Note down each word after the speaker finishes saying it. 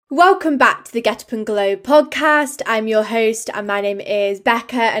Welcome back to the Get Up and Glow podcast. I'm your host and my name is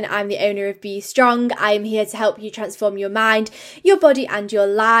Becca and I'm the owner of Be Strong. I am here to help you transform your mind, your body and your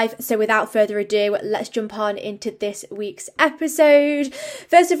life. So without further ado, let's jump on into this week's episode.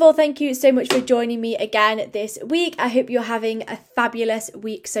 First of all, thank you so much for joining me again this week. I hope you're having a fabulous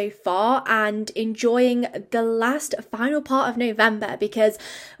week so far and enjoying the final part of November, because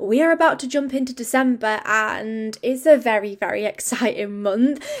we are about to jump into December and it's a very, very exciting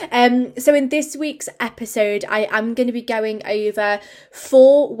month. So in this week's episode, I am going to be going over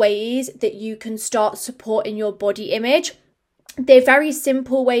 4 ways that you can start supporting your body image. They're very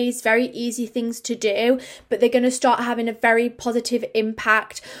simple ways, very easy things to do, but they're going to start having a very positive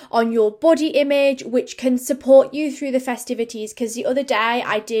impact on your body image, which can support you through the festivities. Because the other day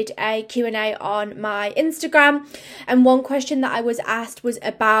I did a Q&A on my Instagram, and one question that I was asked was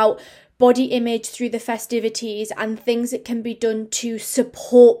about body image through the festivities and things that can be done to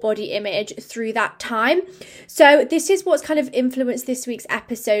support body image through that time. So this is what's kind of influenced this week's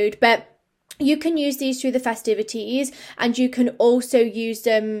episode, but you can use these through the festivities and you can also use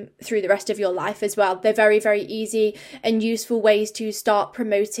them through the rest of your life as well. They're very, very easy and useful ways to start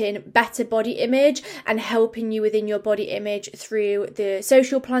promoting better body image and helping you within your body image through the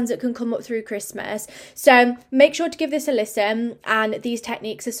social plans that can come up through Christmas. So make sure to give this a listen, and these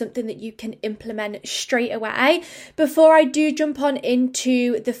techniques are something that you can implement straight away. Before I do jump on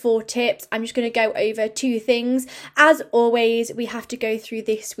into the 4 tips, I'm just going to go over 2 things. As always, we have to go through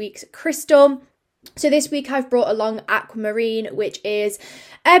this week's crystal. So this week I've brought along aquamarine, which is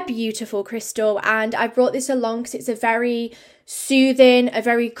a beautiful crystal, and I brought this along because it's a very soothing, a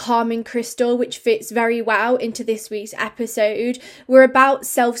very calming crystal, which fits very well into this week's episode. We're about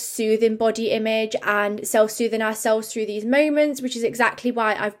self-soothing body image and self-soothing ourselves through these moments, which is exactly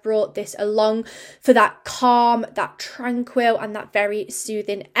why I've brought this along, for that calm, that tranquil and that very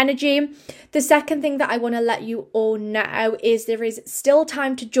soothing energy. The second thing that I want to let you all know is there is still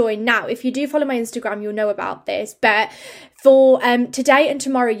time to join. Now, if you do follow my Instagram, you'll know about this, but for today and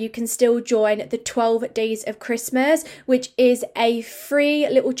tomorrow, you can still join the 12 Days of Christmas, which is a free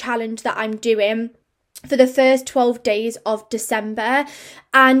little challenge that I'm doing for the first 12 days of December.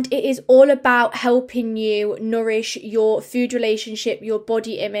 And it is all about helping you nourish your food relationship, your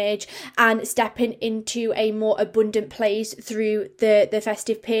body image, and stepping into a more abundant place through the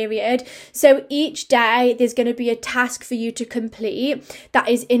festive period. So each day there's going to be a task for you to complete that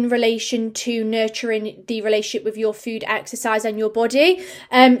is in relation to nurturing the relationship with your food, exercise and your body.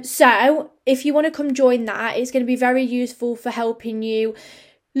 So if you want to come join that, it's going to be very useful for helping you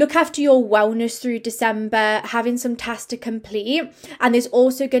look after your wellness through December, having some tasks to complete. And there's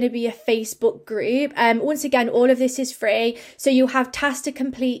also going to be a Facebook group. Once again, all of this is free. So you'll have tasks to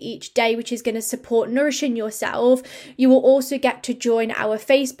complete each day, which is going to support nourishing yourself. You will also get to join our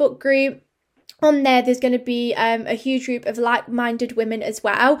Facebook group. On there's going to be a huge group of like-minded women as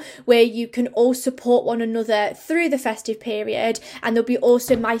well, where you can all support one another through the festive period. And there'll be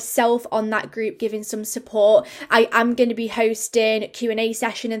also myself on that group giving some support. I am going to be hosting a Q&A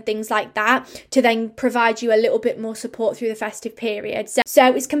session and things like that to then provide you a little bit more support through the festive period.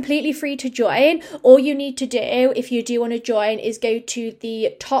 So it's completely free to join. All you need to do, if you do want to join, is go to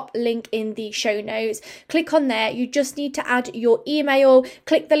the top link in the show notes. Click on there. You just need to add your email,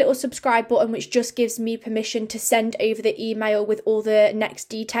 click the little subscribe button, which just gives me permission to send over the email with all the next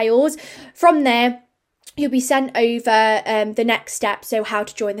details. From there, you'll be sent over the next steps, so how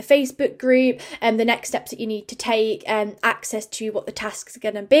to join the Facebook group, and the next steps that you need to take, and access to what the tasks are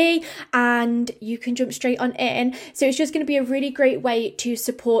going to be, and you can jump straight on in. So it's just going to be a really great way to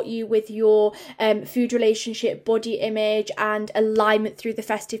support you with your food relationship, body image and alignment through the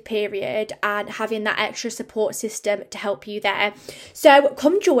festive period, and having that extra support system to help you there. So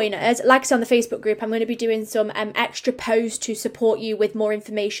come join us. Like I said, on the Facebook group, I'm going to be doing some extra posts to support you with more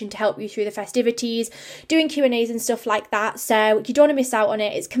information to help you through the festivities, doing Q&As and stuff like that. So you don't want to miss out on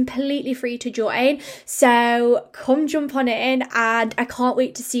it. It's completely free to join. So come jump on in, and I can't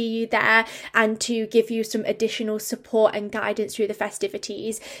wait to see you there and to give you some additional support and guidance through the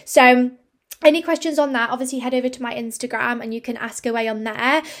festivities. So any questions on that, obviously head over to my Instagram and you can ask away on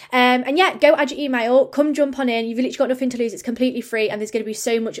there. And yeah, go add your email, come jump on in. You've literally got nothing to lose. It's completely free, and there's going to be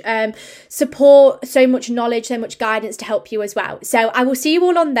so much support, so much knowledge, so much guidance to help you as well. So I will see you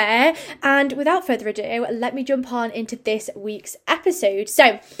all on there. And without further ado, let me jump on into this week's episode.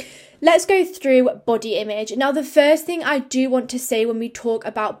 So let's go through body image. Now, the first thing I do want to say when we talk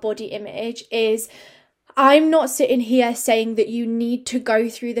about body image is I'm not sitting here saying that you need to go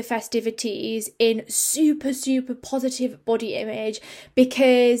through the festivities in super, super positive body image,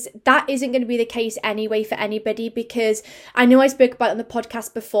 because that isn't going to be the case anyway for anybody. Because I know I spoke about it on the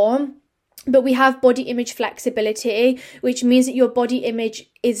podcast before, but we have body image flexibility, which means that your body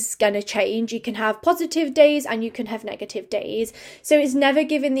image is going to change. You can have positive days and you can have negative days. So it's never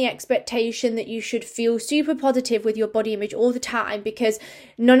given the expectation that you should feel super positive with your body image all the time, because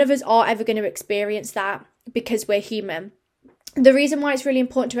none of us are ever going to experience that, because we're human. The reason why it's really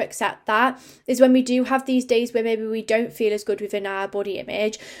important to accept that is when we do have these days where maybe we don't feel as good within our body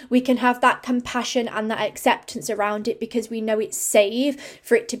image, we can have that compassion and that acceptance around it, because we know it's safe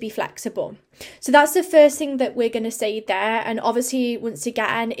for it to be flexible. So that's the first thing that we're going to say there. And obviously, once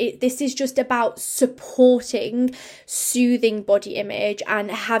again, this is just about supporting soothing body image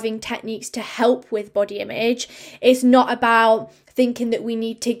and having techniques to help with body image. It's not about thinking that we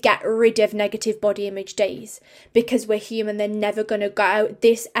need to get rid of negative body image days, because we're human, they're never going to go.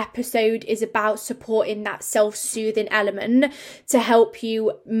 This episode is about supporting that self-soothing element to help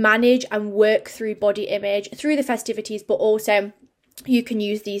you manage and work through body image through the festivities, but also you can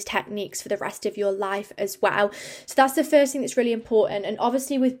use these techniques for the rest of your life as well. So that's the first thing that's really important. And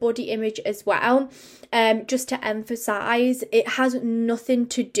obviously with body image as well, just to emphasize, it has nothing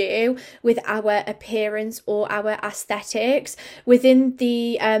to do with our appearance or our aesthetics. Within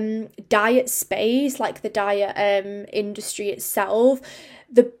the diet space, like the diet industry itself,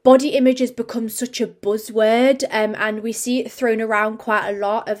 the body image has become such a buzzword, and we see it thrown around quite a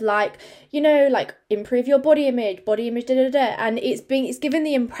lot of like improve your body image, and it's given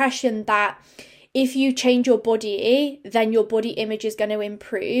the impression that if you change your body, then your body image is going to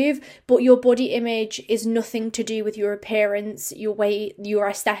improve, but your body image is nothing to do with your appearance, your weight, your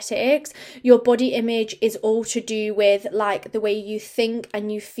aesthetics. Your body image is all to do with like the way you think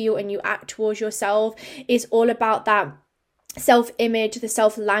and you feel and you act towards yourself. It's all about that self-image, the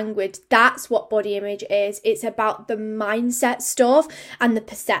self-language. That's what body image is. It's about the mindset stuff and the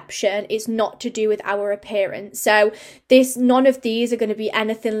perception. It's not to do with our appearance. So none of these are going to be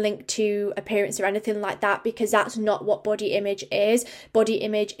anything linked to appearance or anything like that, because that's not what body image is. Body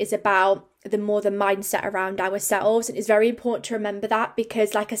image is about the mindset around ourselves. And it's very important to remember that,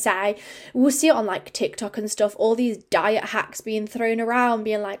 because like I say, we'll see it on like TikTok and stuff, all these diet hacks being thrown around,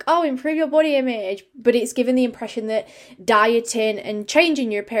 being like, oh, improve your body image, but it's given the impression that dieting and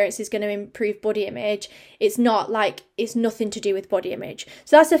changing your appearance is going to improve body image. It's not. Like, it's nothing to do with body image.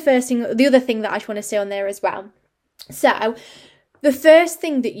 So that's the first thing. The other thing that I just want to say on there as well. So the first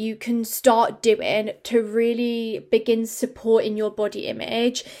thing that you can start doing to really begin supporting your body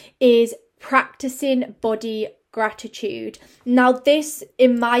image is practicing body gratitude. Now, this,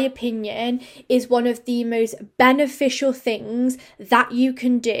 in my opinion, is one of the most beneficial things that you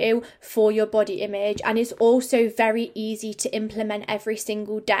can do for your body image, and it's also very easy to implement every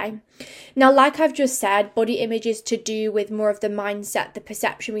single day. Now, like I've just said, body image is to do with more of the mindset, the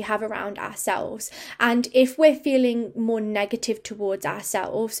perception we have around ourselves. And if we're feeling more negative towards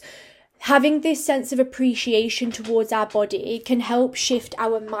ourselves, having this sense of appreciation towards our body can help shift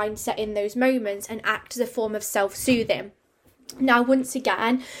our mindset in those moments and act as a form of self-soothing. Now, once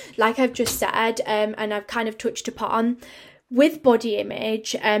again, like I've just said, and I've kind of touched upon, with body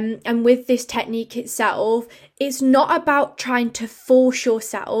image and with this technique itself, it's not about trying to force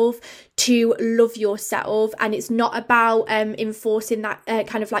yourself to love yourself, and it's not about enforcing that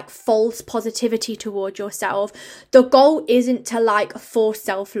kind of like false positivity towards yourself. The goal isn't to like force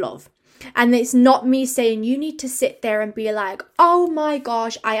self-love. And it's not me saying you need to sit there and be like, oh my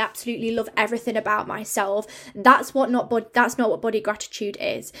gosh, I absolutely love everything about myself. That's not what body gratitude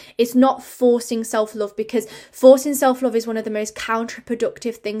is. It's not forcing self-love, because forcing self-love is one of the most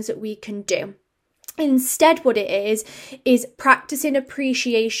counterproductive things that we can do. Instead, what it is practicing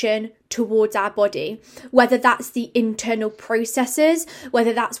appreciation towards our body, whether that's the internal processes,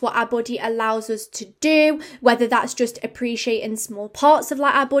 whether that's what our body allows us to do, whether that's just appreciating small parts of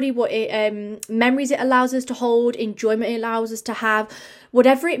like our body, what memories it allows us to hold, enjoyment it allows us to have,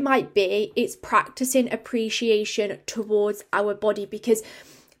 whatever it might be. It's practicing appreciation towards our body, because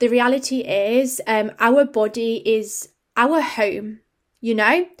the reality is our body is our home,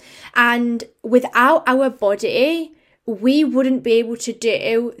 and without our body, we wouldn't be able to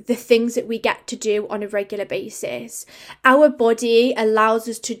do the things that we get to do on a regular basis. Our body allows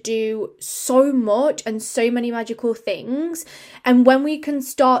us to do so much and so many magical things. And when we can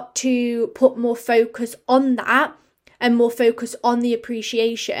start to put more focus on that and more focus on the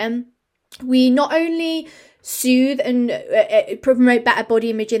appreciation, we not only soothe and promote better body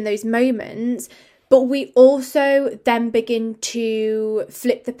image in those moments, But we also then begin to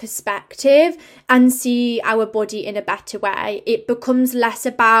flip the perspective and see our body in a better way. It becomes less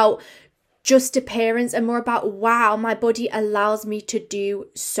about just appearance and more about, wow, my body allows me to do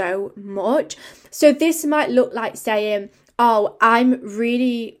so much. So this might look like saying, oh, I'm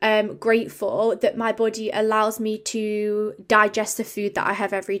really grateful that my body allows me to digest the food that I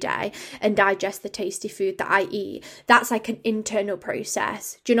have every day and digest the tasty food that I eat. That's like an internal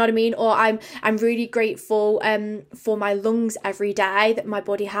process. Do you know what I mean? Or I'm really grateful for my lungs every day that my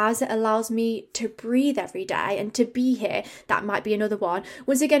body has. That allows me to breathe every day and to be here. That might be another one.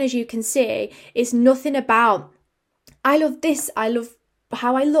 Once again, as you can see, it's nothing about, I love this, I love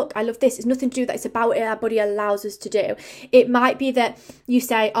how I look, I love this. It's nothing to do with that. It's about it our body allows us to do. It might be that you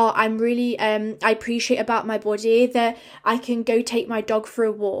say, oh, I'm really I appreciate about my body that I can go take my dog for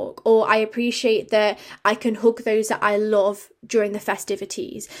a walk, or I appreciate that I can hug those that I love during the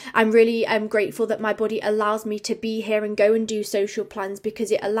festivities. I'm really grateful that my body allows me to be here and go and do social plans, because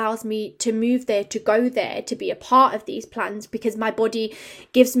it allows me to move there, to go there, to be a part of these plans, because my body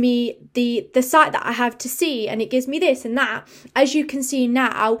gives me the sight that I have to see, and it gives me this and that. As you can see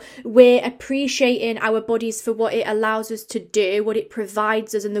now, we're appreciating our bodies for what it allows us to do, what it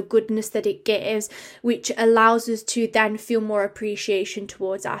provides us, and the goodness that it gives, which allows us to then feel more appreciation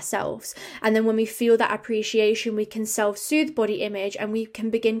towards ourselves. And then when we feel that appreciation, we can self-soothe body image, and we can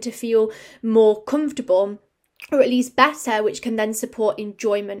begin to feel more comfortable, or at least better, which can then support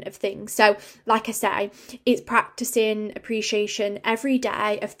enjoyment of things. So like I say, it's practicing appreciation every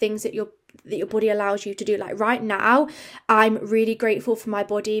day of things that your body allows you to do. Like right now, I'm really grateful for my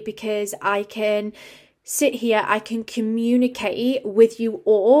body because I can sit here, I can communicate with you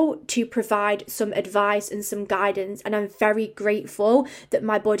all to provide some advice and some guidance, and I'm very grateful that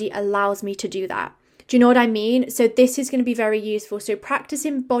my body allows me to do that. Do you know what I mean? So this is going to be very useful. So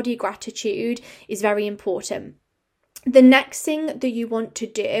practicing body gratitude is very important. The next thing that you want to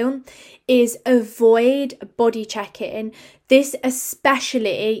do is avoid body checking. This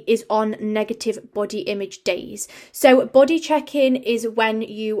especially is on negative body image days. So body checking is when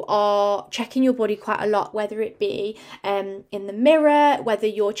you are checking your body quite a lot, whether it be in the mirror, whether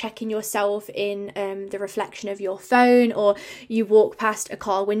you're checking yourself in the reflection of your phone, or you walk past a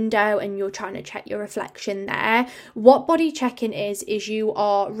car window and you're trying to check your reflection there. What body checking is you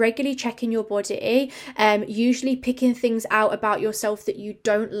are regularly checking your body, usually picking things out about yourself that you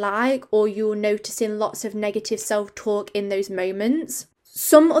don't like, or you're noticing lots of negative self-talk in those moments.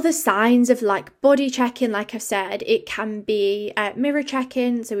 Some other signs of like body checking, like I've said, it can be mirror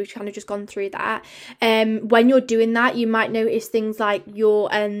checking. So we've kind of just gone through that. When you're doing that, you might notice things like you're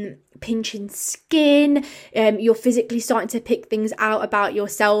pinching skin, you're physically starting to pick things out about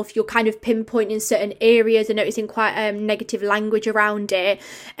yourself, you're kind of pinpointing certain areas and noticing quite negative language around it.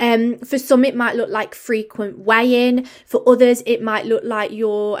 For some it might look like frequent weighing, for others it might look like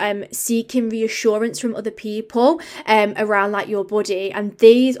you're seeking reassurance from other people around like your body, and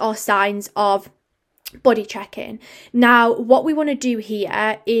these are signs of body checking. Now, what we want to do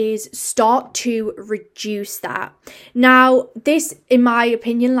here is start to reduce that. Now, this, in my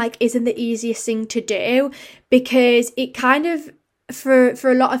opinion, like isn't the easiest thing to do, because it kind of, for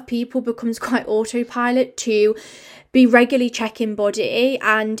a lot of people, becomes quite autopilot to be regularly checking body,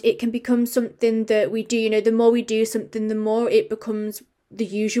 and it can become something that we do. You know, the more we do something, the more it becomes the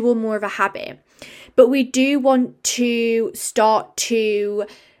usual, more of a habit. But we do want to start to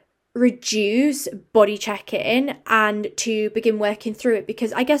reduce body checking and to begin working through it,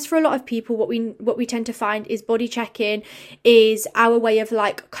 because I guess for a lot of people what we tend to find is body checking is our way of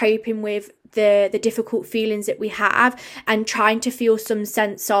like coping with the difficult feelings that we have and trying to feel some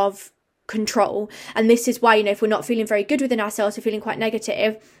sense of control. And this is why, you know, if we're not feeling very good within ourselves, we're feeling quite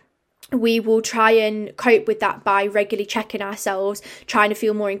negative, we will try and cope with that by regularly checking ourselves, trying to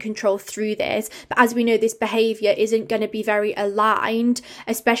feel more in control through this. But as we know, this behaviour isn't going to be very aligned,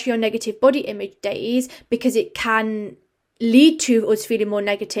 especially on negative body image days, because it can lead to us feeling more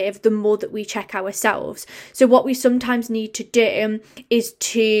negative the more that we check ourselves. So what we sometimes need to do is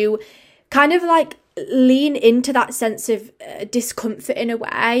to kind of like lean into that sense of discomfort in a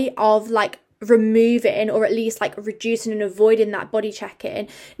way of like removing, or at least like reducing and avoiding that body checking.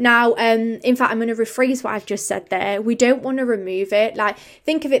 Now, in fact, I'm going to rephrase what I've just said there. We don't want to remove it. Like,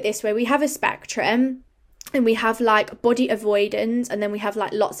 think of it this way. We have a spectrum, and we have like body avoidance, and then we have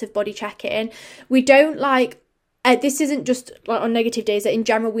like lots of body checking. We don't like, this isn't just like on negative days, that in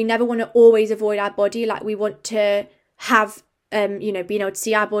general, we never want to always avoid our body. Like, we want to have you know, being able to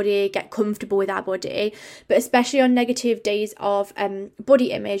see our body, get comfortable with our body. But especially on negative days of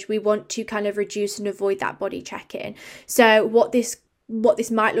body image, we want to kind of reduce and avoid that body checking. So what this what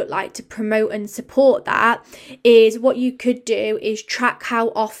this might look like to promote and support that is what you could do is track how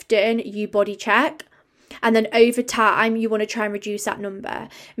often you body check. And then over time, you want to try and reduce that number.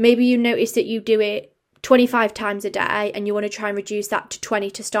 Maybe you notice that you do it 25 times a day and you want to try and reduce that to 20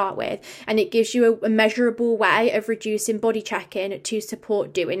 to start with. And it gives you a measurable way of reducing body checking to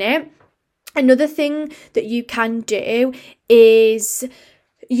support doing it. Another thing that you can do is,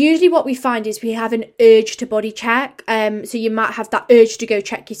 usually what we find is we have an urge to body check. So you might have that urge to go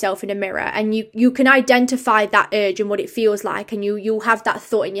check yourself in a mirror, and you can identify that urge and what it feels like, and you'll have that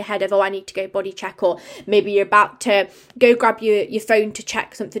thought in your head of, oh, I need to go body check, or maybe you're about to go grab your phone to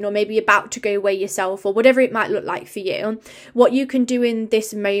check something, or maybe you're about to go weigh yourself, or whatever it might look like for you. What you can do in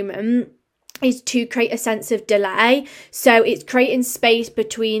this moment is to create a sense of delay. So it's creating space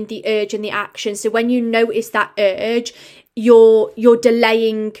between the urge and the action. So when you notice that urge, you're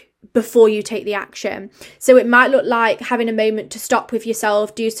delaying before you take the action. So it might look like having a moment to stop with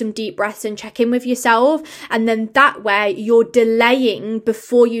yourself, do some deep breaths and check in with yourself. And then that way you're delaying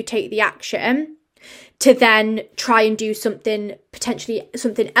before you take the action to then try and do potentially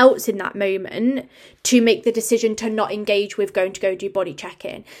something else in that moment to make the decision to not engage with going to go do body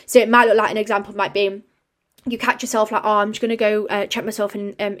checking. So it might look like, an example might be, you catch yourself like, oh, I'm just going to go check myself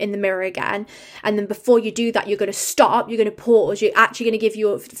in the mirror again. And then before you do that, you're going to stop, you're going to pause, you're actually going to give you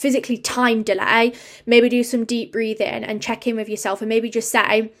a physically time delay, maybe do some deep breathing and check in with yourself, and maybe just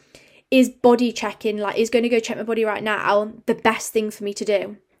say, is body checking, like, is going to go check my body right now the best thing for me to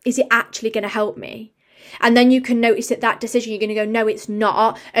do? Is it actually going to help me? And then you can notice that decision, you're going to go, no, it's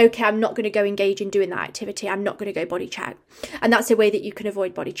not. Okay, I'm not going to go engage in doing that activity. I'm not going to go body check. And that's a way that you can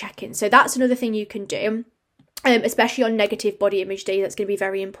avoid body checking. So that's another thing you can do. Especially on negative body image days, that's going to be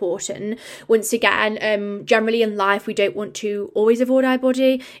very important. Once again, generally in life, we don't want to always avoid our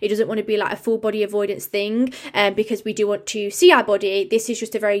body. It doesn't want to be like a full body avoidance thing, because we do want to see our body. This is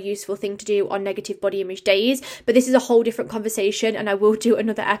just a very useful thing to do on negative body image days. But this is a whole different conversation, and I will do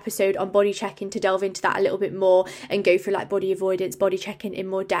another episode on body checking to delve into that a little bit more and go through like body avoidance, body checking in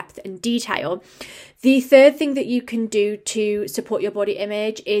more depth and detail. The third thing that you can do to support your body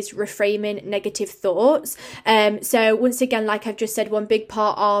image is reframing negative thoughts. So once again, like I've just said, one big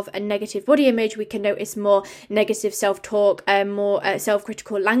part of a negative body image, we can notice more negative self-talk and more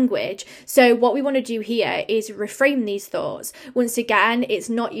self-critical language. So what we want to do here is reframe these thoughts. Once again, it's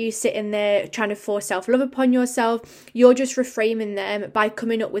not you sitting there trying to force self-love upon yourself. You're just reframing them by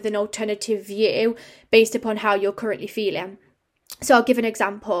coming up with an alternative view based upon how you're currently feeling. So I'll give an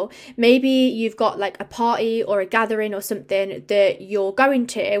example. Maybe you've got like a party or a gathering or something that you're going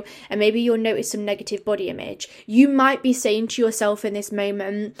to, and maybe you'll notice some negative body image. You might be saying to yourself in this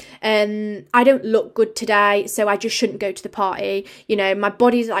moment, I don't look good today, so I just shouldn't go to the party. You know, my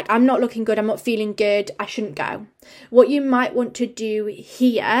body's like, I'm not looking good, I'm not feeling good, I shouldn't go. What you might want to do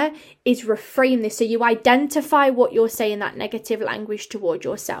here is reframe this. So you identify what you're saying, that negative language towards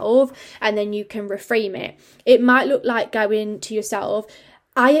yourself, and then you can reframe it. It might look like going to yourself,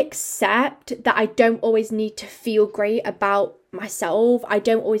 I accept that I don't always need to feel great about myself. I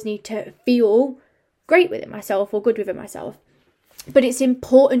don't always need to feel great with it myself or good with it myself. But it's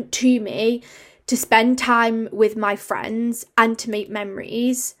important to me to spend time with my friends and to make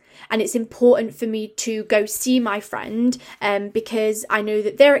memories. And it's important for me to go see my friend because I know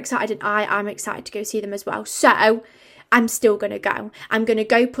that they're excited and I'm excited to go see them as well. So I'm still going to go. I'm going to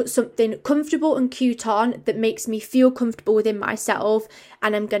go put something comfortable and cute on that makes me feel comfortable within myself,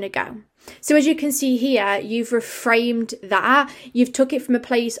 and I'm going to go. So as you can see here, you've reframed that. You've took it from a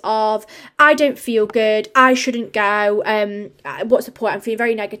place of, I don't feel good, I shouldn't go, what's the point, I'm feeling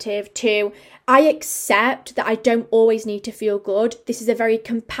very negative, to, I accept that I don't always need to feel good. This is a very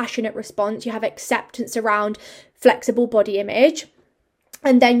compassionate response. You have acceptance around flexible body image.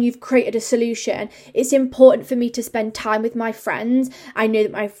 And then you've created a solution. It's important for me to spend time with my friends. I know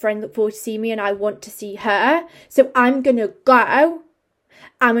that my friend looks forward to see me and I want to see her. So I'm going to go.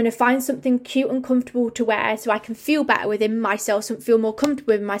 I'm going to find something cute and comfortable to wear so I can feel better within myself, so feel more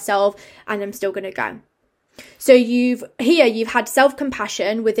comfortable with myself, and I'm still going to go. So you've had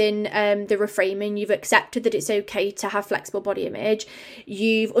self-compassion within the reframing. You've accepted that it's okay to have flexible body image.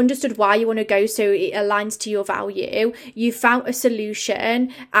 You've understood why you want to go, so it aligns to your value. You've found a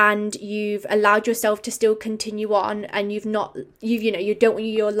solution, and you've allowed yourself to still continue on, and you don't want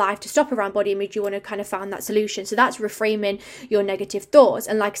your life to stop around body image. You want to kind of find that solution. So that's reframing your negative thoughts.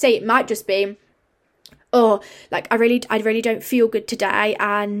 And like I say, it might just be, oh, like I really don't feel good today,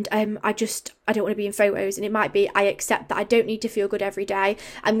 and I don't want to be in photos. And it might be, I accept that I don't need to feel good every day.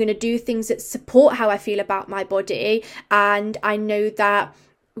 I'm going to do things that support how I feel about my body, and I know that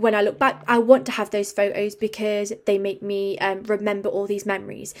when I look back, I want to have those photos because they make me remember all these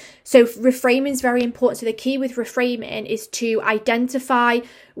memories. So reframing is very important. So the key with reframing is to identify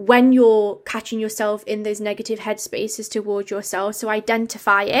when you're catching yourself in those negative headspaces towards yourself. So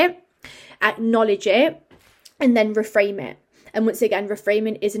identify it, acknowledge it, and then reframe it. And once again,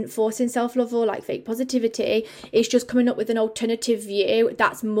 reframing isn't forcing self-love or like fake positivity. It's just coming up with an alternative view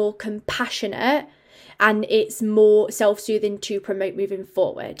that's more compassionate and it's more self-soothing to promote moving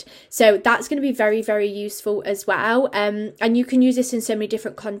forward. So that's going to be very, very useful as well. And you can use this in so many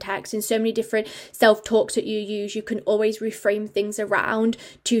different contexts, in so many different self-talks that you use. You can always reframe things around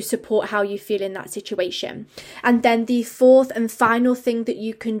to support how you feel in that situation. And then the fourth and final thing that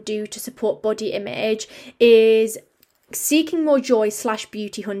you can do to support body image is seeking more joy /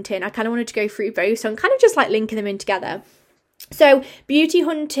 beauty hunting. I kind of wanted to go through both, so I'm kind of just like linking them in together. So beauty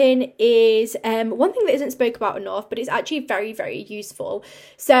hunting is one thing that isn't spoke about enough, but it's actually very, very useful.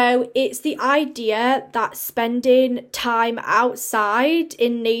 So it's the idea that spending time outside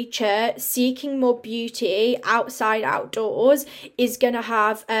in nature, seeking more beauty outside, outdoors, is going to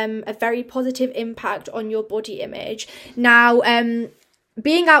have a very positive impact on your body image. Now,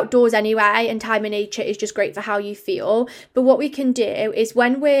 being outdoors anyway and time in nature is just great for how you feel. But what we can do is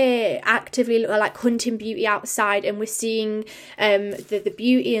when we're actively like hunting beauty outside and we're seeing the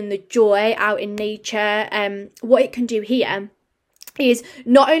beauty and the joy out in nature, what it can do here is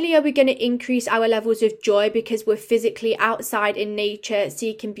not only are we going to increase our levels of joy because we're physically outside in nature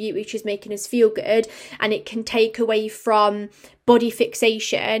seeking beauty, which is making us feel good, and it can take away from body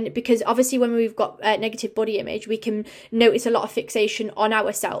fixation, because obviously when we've got negative body image, we can notice a lot of fixation on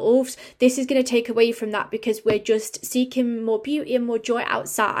ourselves. This is going to take away from that because we're just seeking more beauty and more joy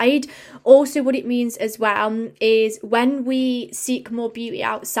outside. Also, what it means as well is when we seek more beauty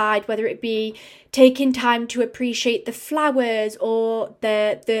outside, whether it be taking time to appreciate the flowers or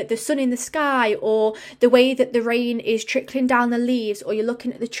the sun in the sky, or the way that the rain is trickling down the leaves, or you're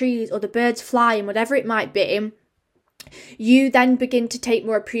looking at the trees or the birds flying, whatever it might be, you then begin to take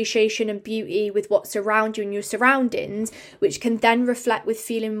more appreciation and beauty with what's around you and your surroundings, which can then reflect with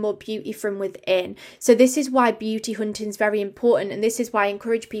feeling more beauty from within. So this is why beauty hunting is very important, and this is why I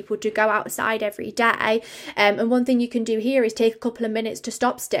encourage people to go outside every day. And one thing you can do here is take a couple of minutes to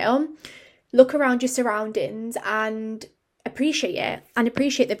stop still, look around your surroundings and appreciate it, and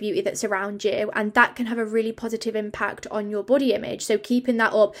appreciate the beauty that's around you, and that can have a really positive impact on your body image. So keeping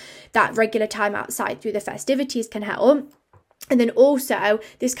that up, that regular time outside through the festivities can help. And then also,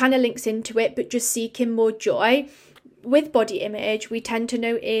 this kind of links into it, but just seeking more joy. With body image, we tend to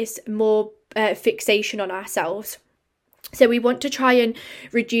notice more fixation on ourselves. So we want to try and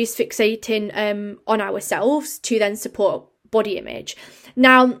reduce fixating on ourselves to then support body image.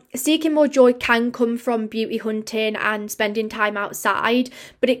 Now, seeking more joy can come from beauty hunting and spending time outside,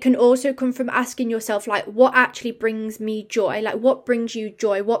 but it can also come from asking yourself, like, what actually brings me joy? Like, what brings you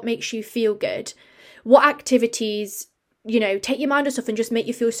joy? What makes you feel good? What activities, take your mind off stuff and just make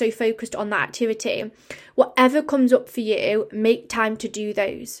you feel so focused on that activity? Whatever comes up for you, make time to do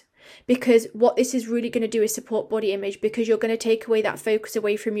those. Because what this is really going to do is support body image, because you're going to take away that focus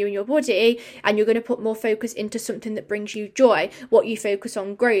away from you and your body, and you're going to put more focus into something that brings you joy. What you focus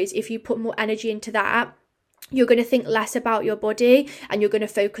on grows. If you put more energy into that, you're going to think less about your body and you're going to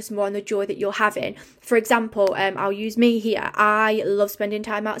focus more on the joy that you're having. For example, I'll use me here. I love spending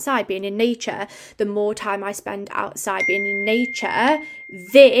time outside, being in nature. The more time I spend outside being in nature,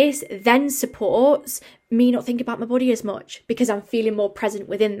 this then supports me not thinking about my body as much, because I'm feeling more present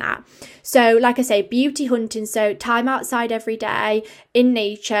within that. So like I say, beauty hunting, so time outside every day in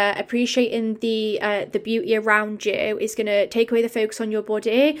nature, appreciating the beauty around you, is going to take away the focus on your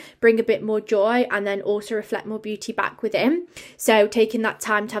body, bring a bit more joy, and then also reflect more beauty back within. So taking that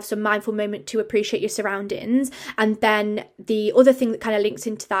time to have some mindful moment to appreciate your surroundings. And then the other thing that kind of links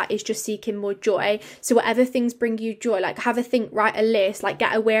into that is just seeking more joy. So whatever things bring you joy, like have a think, write a list, like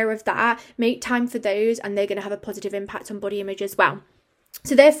get aware of that, make time for those, and they're going to have a positive impact on body image as well.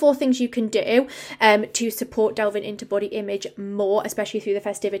 So there are 4 things you can do to support delving into body image more, especially through the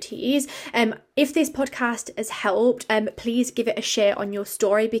festivities. If this podcast has helped, please give it a share on your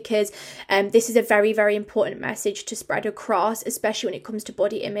story, because this is a very, very important message to spread across, especially when it comes to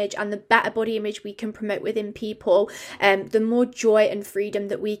body image. And the better body image we can promote within people, the more joy and freedom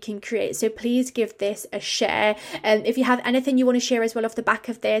that we can create. So please give this a share. If you have anything you want to share as well off the back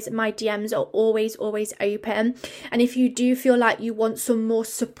of this, my DMs are always open. And if you do feel like you want some more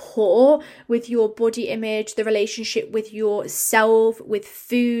support with your body image, the relationship with yourself, with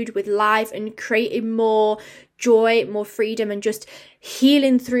food, with life, and creating more joy, more freedom, and just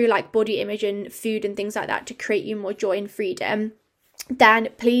healing through like body image and food and things like that to create you more joy and freedom, then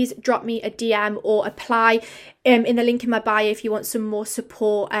please drop me a DM or apply in the link in my bio if you want some more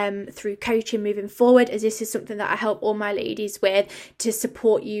support through coaching moving forward, as this is something that I help all my ladies with, to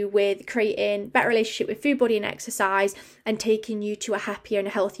support you with creating better relationship with food, body and exercise, and taking you to a happier and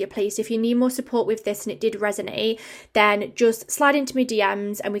a healthier place. If you need more support with this and it did resonate, then just slide into my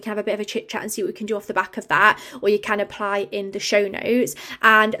DMs and we can have a bit of a chit chat and see what we can do off the back of that, or you can apply in the show notes.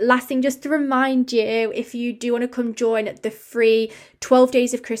 And last thing, just to remind you, if you do want to come join the free 12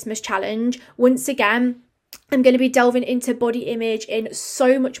 Days of Christmas challenge, once again, I'm going to be delving into body image in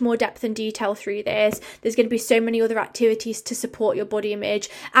so much more depth and detail through this. There's going to be so many other activities to support your body image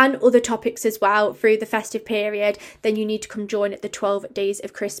and other topics as well through the festive period. Then you need to come join at the 12 Days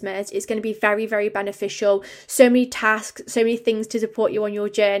of Christmas. It's going to be very, very beneficial. So many tasks, so many things to support you on your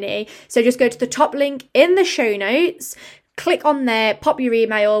journey. So just go to the top link in the show notes, click on there, pop your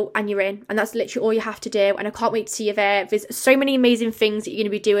email and you're in. And that's literally all you have to do. And I can't wait to see you there. There's so many amazing things that you're going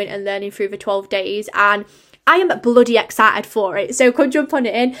to be doing and learning through the 12 days. And I am bloody excited for it. So come jump on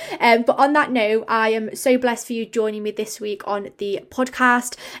it in. But on that note, I am so blessed for you joining me this week on the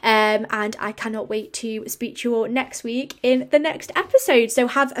podcast. And I cannot wait to speak to you all next week in the next episode. So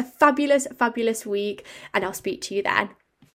have a fabulous, fabulous week and I'll speak to you then.